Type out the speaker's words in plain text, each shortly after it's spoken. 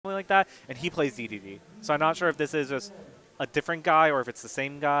like that, and he plays DDD. So I'm not sure if this is just a different guy or if it's the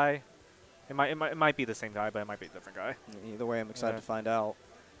same guy. It might be the same guy, but it might be a different guy. Either way, I'm excited to find out.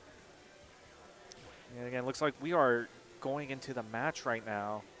 And again, looks like we are going into the match right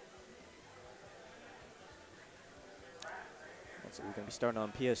now. So we're going to be starting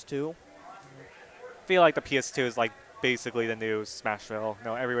on PS2. I feel like the PS2 is like basically the new Smashville.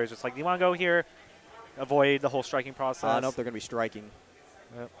 No, everybody's just like, do you want to go here? Avoid the whole striking process. Nope, they're going to be striking.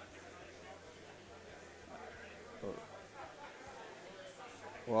 Yep.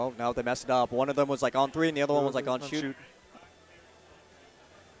 Well, now they messed it up. One of them was like on 3 and the other one was like on shoot.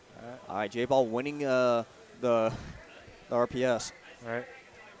 All right, JBall winning the RPS. All right.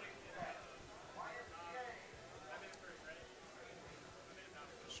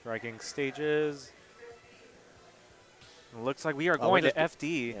 Striking stages. It looks like we are going to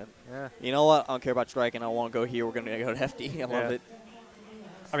FD. Yeah. You know what? I don't care about striking. I want to go here. We're going to go to FD. I love it.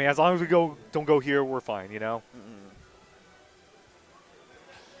 I mean, as long as we don't go here, we're fine, you know?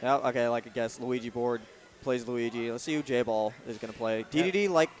 Yeah, okay, like I guess Luigi board plays Luigi. Let's see who JBall is going to play. Dedede,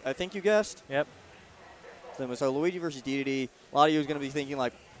 like I think you guessed? Yep. So Luigi versus Dedede. A lot of you is going to be thinking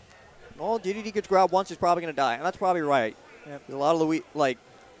like, well, Dedede gets grabbed once, he's probably going to die. And that's probably right. Yep. A lot of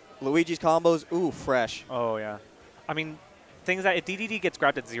Luigi's combos, ooh, fresh. Oh, yeah. I mean, things that if Dedede gets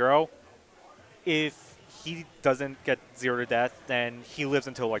grabbed at 0, if he doesn't get 0 to death, then he lives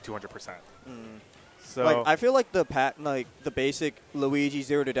until like 200%. So like, I feel like the basic Luigi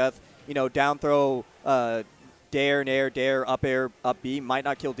 0 to death, you know, down throw, dare, nair, dare, up air, up B might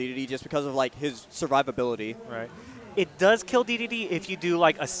not kill Dedede just because of like his survivability. Right. It does kill Dedede if you do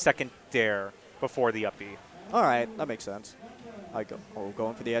like a second dare before the up B. All right, that makes sense.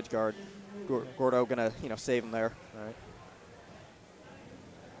 Going for the edge guard. Gordo gonna save him there. All right.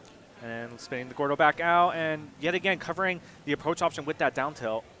 And spinning the Gordo back out, and yet again covering the approach option with that down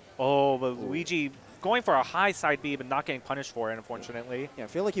tilt. Oh, but Luigi going for a high side B, but not getting punished for it, unfortunately. Yeah, I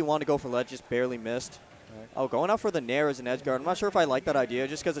feel like he wanted to go for ledge, just barely missed. Right. Oh, going out for the nair as an edge guard. I'm not sure if I like that idea,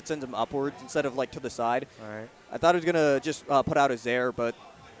 just because it sends him upwards instead of like to the side. All right. I thought he was gonna just put out his air, but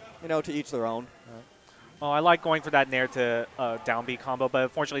to each their own. Right. Oh, I like going for that nair to down B combo, but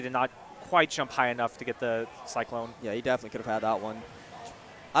unfortunately did not quite jump high enough to get the cyclone. Yeah, he definitely could have had that one.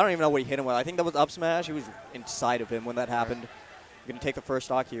 I don't even know what he hit him with. I think that was up smash. He was inside of him when that happened. Right. Going to take the first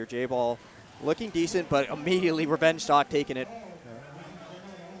stock here. JBall looking decent, but immediately revenge stock taking it.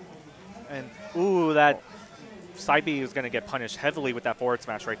 Yeah. And, ooh, that side B is going to get punished heavily with that forward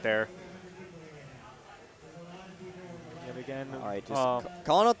smash right there. Yet again. All right, just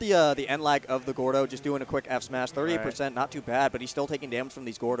calling out the end lag of the Gordo, just doing a quick F smash. 38%, right. Not too bad, but he's still taking damage from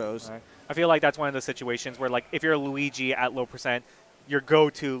these Gordos. Right. I feel like that's one of the situations where, like, if you're a Luigi at low percent, your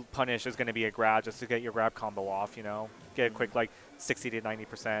go-to punish is going to be a grab just to get your grab combo off, Get a quick, like, 60 to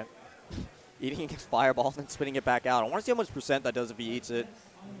 90%. Eating his fireball and spinning it back out. I want to see how much percent that does if he eats it.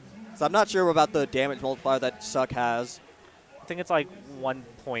 So I'm not sure about the damage multiplier that Suck has. I think it's like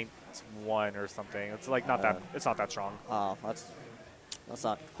 1.1 or something. It's like not that. It's not that strong. Oh, that's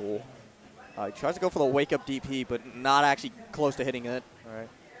not cool. He tries to go for the wake-up DP, but not actually close to hitting it. All right.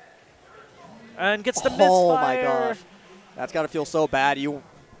 And gets the misfire. Oh my gosh, that's got to feel so bad. He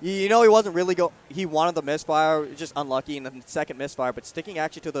wasn't really He wanted the misfire, just unlucky in the second misfire, but sticking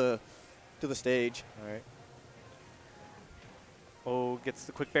actually to the stage. All right. Oh, gets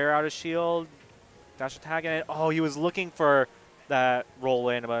the quick bear out of shield. Dash attack in it. Oh, he was looking for that roll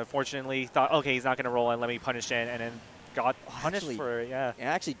in, but unfortunately thought, okay, he's not going to roll in. Let me punish in, and then got punished for it. Yeah. And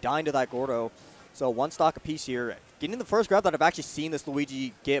actually dying to that Gordo. So one stock apiece here. Getting the first grab that I've actually seen this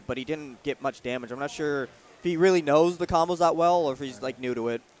Luigi get, but he didn't get much damage. I'm not sure if he really knows the combos that well or if he's like new to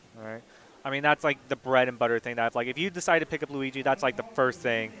it. All right. I mean, that's like the bread and butter thing that, like, if you decide to pick up Luigi, that's like the first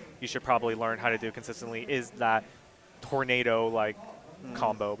thing you should probably learn how to do consistently is that tornado, like,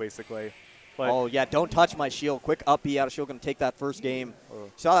 combo, basically. But oh, yeah, don't touch my shield. Quick up B out of shield, going to take that first game.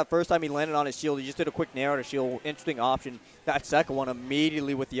 Saw that first time he landed on his shield. He just did a quick nair out of shield. Interesting option. That second one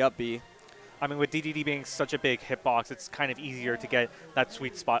immediately with the up B. I mean, with Dedede being such a big hitbox, it's kind of easier to get that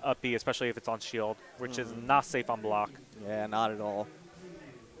sweet spot up B, especially if it's on shield, which is not safe on block. Yeah, not at all.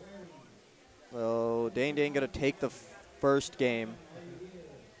 So DaneDane going to take the first game.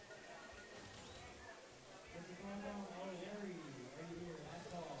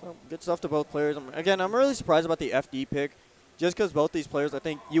 So good stuff to both players. Again, I'm really surprised about the FD pick, just because both these players, I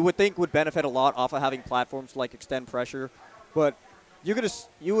think, you would think would benefit a lot off of having platforms to like extend pressure, but you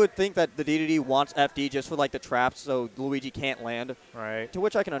would think that the Dedede wants FD just for like the traps, so Luigi can't land. Right. To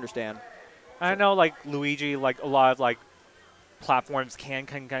which I can understand. I know, like Luigi, like a lot of like platforms can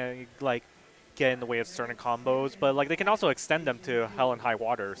kind of like get in the way of certain combos, but like they can also extend them to hell and high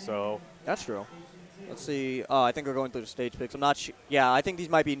water. So That's true. Let's see. I think we're going through the stage picks. I'm not sure. Yeah, I think these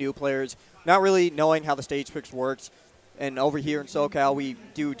might be new players, not really knowing how the stage picks works. And over here in SoCal, we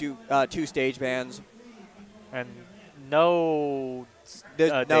do 2 stage bans. and no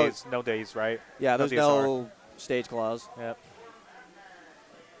no days, right? Yeah, there's no stage clause. Yep.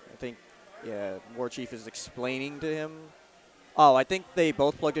 I think, yeah, War Chief is explaining to him. Oh, I think they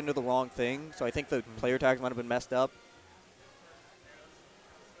both plugged into the wrong thing, so I think the player tags might have been messed up.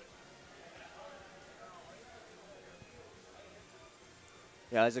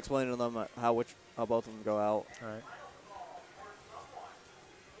 Yeah, I was explaining to them how both of them go out. All right.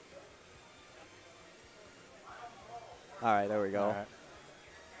 All right, there we go. All right.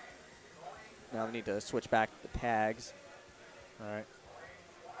 Now we need to switch back the tags. All right.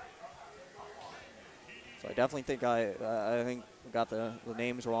 So I definitely think I think we got the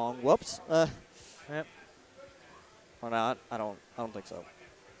names wrong. Whoops. Yep. Or not? I don't think so.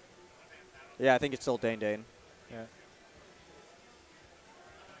 Yeah, I think it's still DaneDane. Yeah.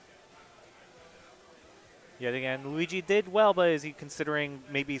 Yet again, Luigi did well, but is he considering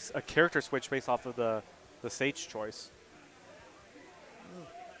maybe a character switch based off of the stage choice?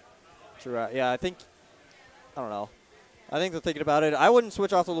 True. Yeah, I don't know. I think they're thinking about it. I wouldn't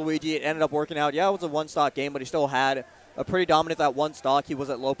switch off to Luigi. It ended up working out. Yeah, it was a one-stock game, but he still had a pretty dominant that one stock. He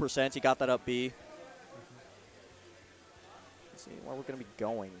was at low percent. He got that up B. Let's see where we're going to be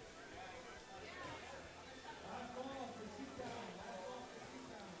going.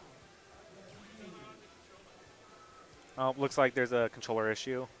 Oh, looks like there's a controller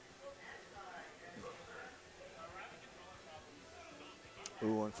issue.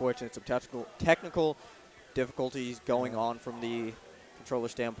 Ooh, unfortunate. Some technical difficulties going on from the controller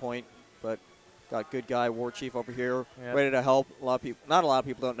standpoint, but got good guy War Chief over here ready to help. Not a lot of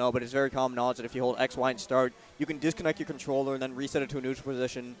people don't know, but it's very common knowledge that if you hold X, Y, and start, you can disconnect your controller and then reset it to a neutral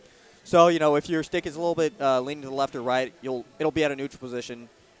position. So, you know, if your stick is a little bit leaning to the left or right, it'll be at a neutral position.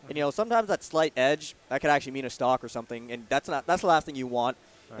 And, you know, sometimes that slight edge, that could actually mean a stock or something, and that's the last thing you want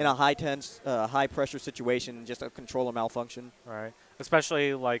in a high tense, high pressure situation, just a controller malfunction. Right.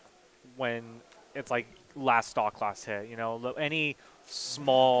 Especially like when it's like last stock, last hit. You know, any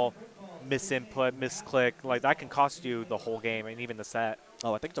small misinput, misclick, like that can cost you the whole game and even the set.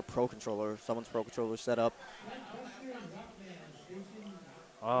 Oh, I think it's a pro controller. Someone's pro controller set up.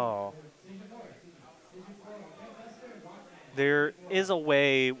 Oh. There is a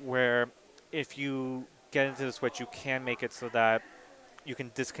way where if you get into the Switch, you can make it so that you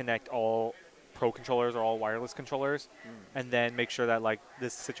can disconnect all pro controllers or all wireless controllers and then make sure that like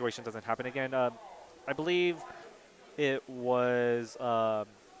this situation doesn't happen again. I believe it was yeah,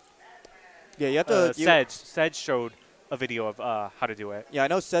 you have to Sedge showed a video of how to do it. Yeah, I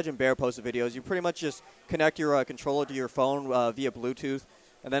know Sedge and Bear posted videos. You pretty much just connect your controller to your phone via Bluetooth,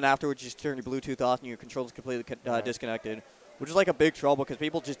 and then afterwards you just turn your Bluetooth off and your controller's completely disconnected, which is like a big trouble because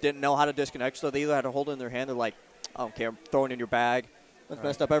people just didn't know how to disconnect, so they either had to hold it in their hand or like, I don't care, I'm throwing it in your bag. That's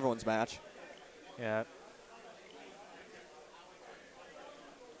messed up everyone's match. Yeah.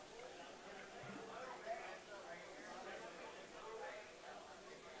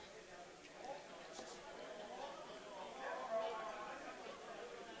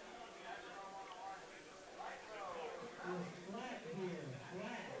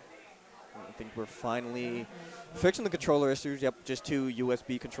 I think we're finally fixing the controller issues. Yep, just 2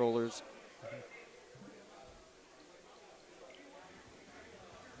 USB controllers.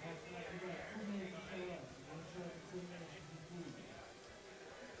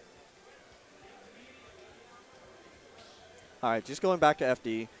 All right, just going back to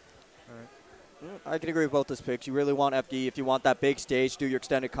FD. All right. I can agree with both those picks. You really want FD if you want that big stage, do your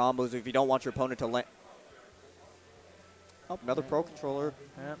extended combos. If you don't want your opponent to land. Oh, another pro controller.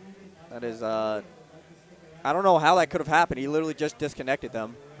 Yep. That is, I don't know how that could have happened. He literally just disconnected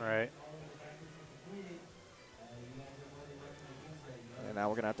them. Right. And now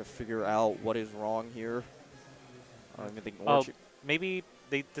we're going to have to figure out what is wrong here. I don't even think maybe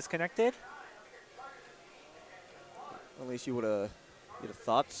they disconnected? At least you would have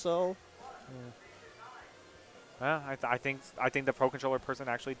thought so. Yeah. I think the pro controller person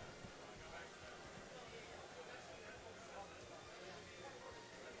actually.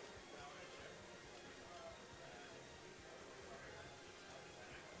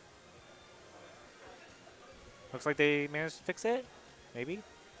 Looks like they managed to fix it. Maybe.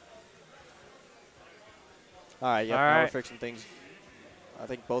 All right. Yep. Now we're fixing things. I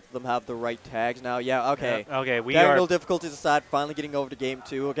think both of them have the right tags now. Yeah, okay. Yeah, okay, technical difficulties aside, finally getting over to game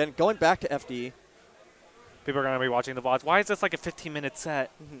 2. Again, going back to FD. People are going to be watching the VODs. Why is this like a 15-minute set?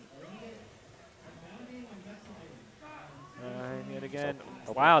 again,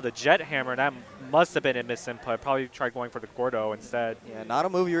 So, wow, the jet hammer, that must have been a misinput. Probably tried going for the Gordo instead. Yeah, not a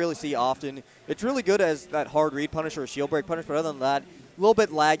move you really see often. It's really good as that hard read punish or a shield break punish, but other than that, a little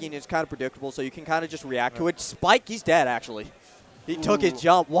bit lagging. It's kind of predictable, so you can kind of just react to it. Spike, he's dead, actually. He took his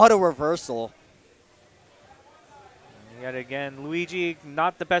jump. What a reversal. Yet again, Luigi,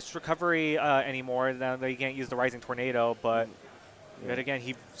 not the best recovery anymore. Now that he can't use the Rising Tornado, but yet again,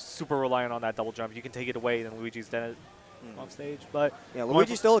 he's super reliant on that double jump. You can take it away, then Luigi's dead off stage. But yeah,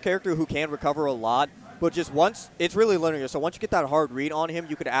 Luigi's still a character who can recover a lot, but just once, it's really linear. So once you get that hard read on him,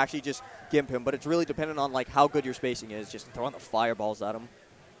 you could actually just gimp him, but it's really dependent on like how good your spacing is, just throwing the fireballs at him.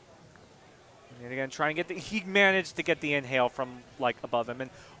 And again, trying to get he managed to get the inhale from like above him and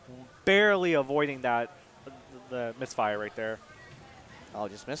barely avoiding that the misfire right there. Oh,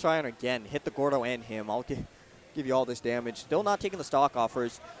 just misfiring again. Hit the Gordo and him. I'll give you all this damage. Still not taking the stock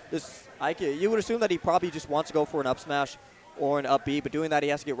offers. You would assume that he probably just wants to go for an up smash or an up B, but doing that he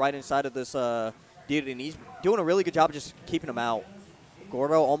has to get right inside of this Dedede, and he's doing a really good job of just keeping him out.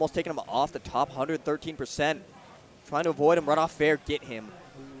 Gordo almost taking him off the top, 113%. Trying to avoid him, run off fair, get him.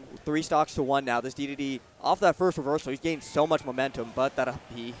 3 stocks to 1 now. This Dedede, off that first reversal, he's gained so much momentum, but that up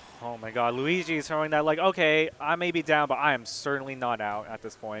B. Oh my god, Luigi's throwing that like, okay, I may be down, but I am certainly not out at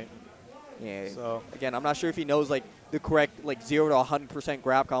this point. Yeah. So again, I'm not sure if he knows like the correct like 0 to 100%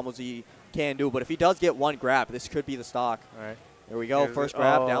 grab combos he can do, but if he does get one grab, this could be the stock. All right. There we go. First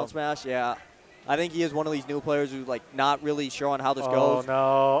grab, down smash. Yeah. I think he is one of these new players who's like not really sure on how this goes. Oh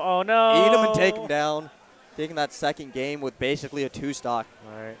no. Oh no. Eat him and take him down. Taking that second game with basically a 2 stock.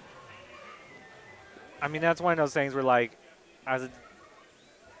 All right. I mean, that's one of those things where like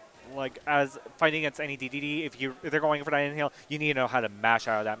as fighting against any DDD, if they're going for that inhale, you need to know how to mash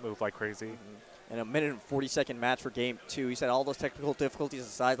out of that move like crazy. And a minute and 40-second match for game 2. He said all those technical difficulties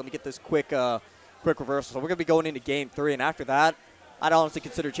aside, let me get this quick reversal. So we're going to be going into game 3, and after that, I'd honestly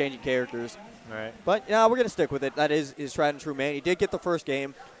consider changing characters. Right. But yeah, we're going to stick with it. That is his tried and true man. He did get the first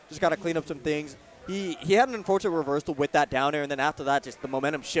game. Just got to clean up some things. He had an unfortunate reversal with that down air, and then after that, just the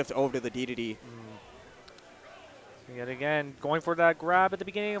momentum shifts over to the Dedede. Yet again, going for that grab at the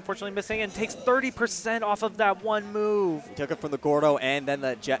beginning, unfortunately missing, and takes 30% off of that one move. He took it from the Gordo, and then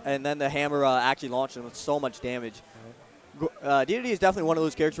the hammer actually launched him with so much damage. Dedede is definitely one of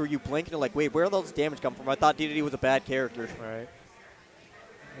those characters where you blink and you're like, wait, where did all this damage come from? I thought Dedede was a bad character. Right.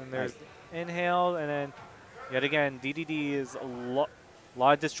 And there's inhale, and then yet again, Dedede is a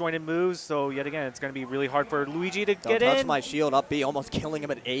lot of disjointed moves, so yet again, it's going to be really hard for Luigi to get in. Don't touch my shield, up B, almost killing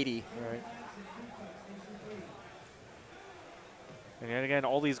him at 80. Right. And yet again,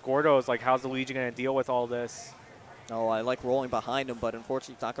 all these Gordos, like how's Luigi going to deal with all this? Oh, I like rolling behind him, but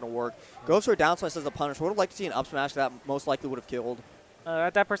unfortunately it's not going to work. Goes for a down smash as a punish. Would have liked to see an up smash that most likely would have killed.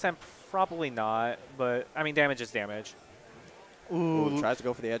 At that percent, probably not, but I mean, damage is damage. Ooh, tries to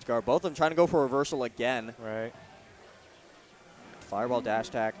go for the edge guard. Both of them trying to go for a reversal again. Right. Fireball dash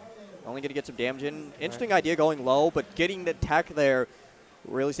attack. Only going to get some damage in. Interesting idea going low, but getting the tech there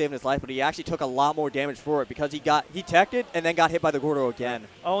really saving his life, but he actually took a lot more damage for it because he teched it and then got hit by the Gordo again.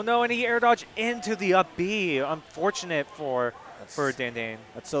 Oh no, and he air dodged into the up B. Unfortunate for DaneDane.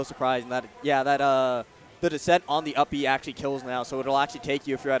 That's so surprising. The descent on the up B actually kills now, so it'll actually take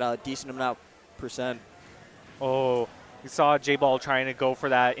you if you're at a decent amount percent. Oh, you saw JBall trying to go for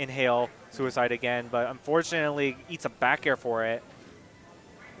that inhale suicide again, but unfortunately eats a back air for it.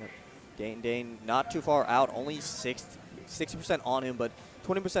 DaneDane not too far out, only 60% on him, but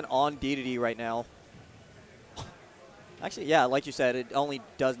 20% on Dedede right now. Actually, yeah, like you said, it only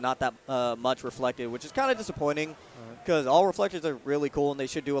does not that much reflected, which is kind of disappointing because all reflectors are really cool and they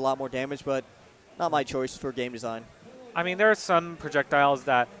should do a lot more damage, but not my choice for game design. I mean, there are some projectiles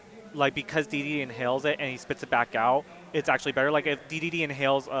that, like, because Dedede inhales it and he spits it back out, it's actually better. Like, if Dedede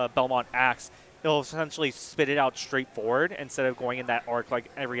inhales Belmont Axe, it'll essentially spit it out straight forward instead of going in that arc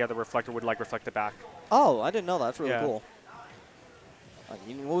like every other reflector would, like, reflect it back. Oh, I didn't know that. That's really cool.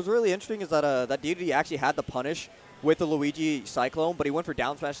 What was really interesting is that that Dedede actually had the punish with the Luigi Cyclone, but he went for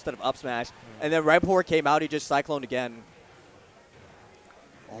down smash instead of up smash. And then right before it came out, he just Cycloned again.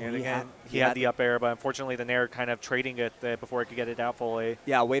 And again, he had the up air, but unfortunately the Nair kind of trading it before it could get it out fully.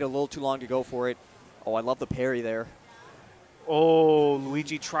 Yeah, waited a little too long to go for it. Oh, I love the parry there. Oh,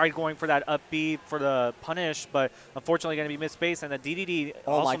 Luigi tried going for that up B for the punish, but unfortunately going to be missed base, and the Dedede.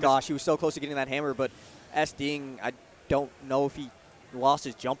 Oh my gosh, he was so close to getting that hammer, but SDing, I don't know if he lost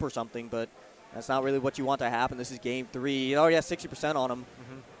his jump or something, but that's not really what you want to happen. This is game 3. He already has 60% on him.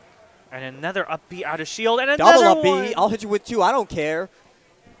 And another up B out of shield, and another double up one. B. I'll hit you with 2. I don't care.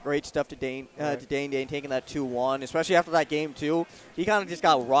 Great stuff to DaneDane taking that 2-1, especially after that game 2. He kind of just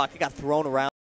got rocked. He got thrown around.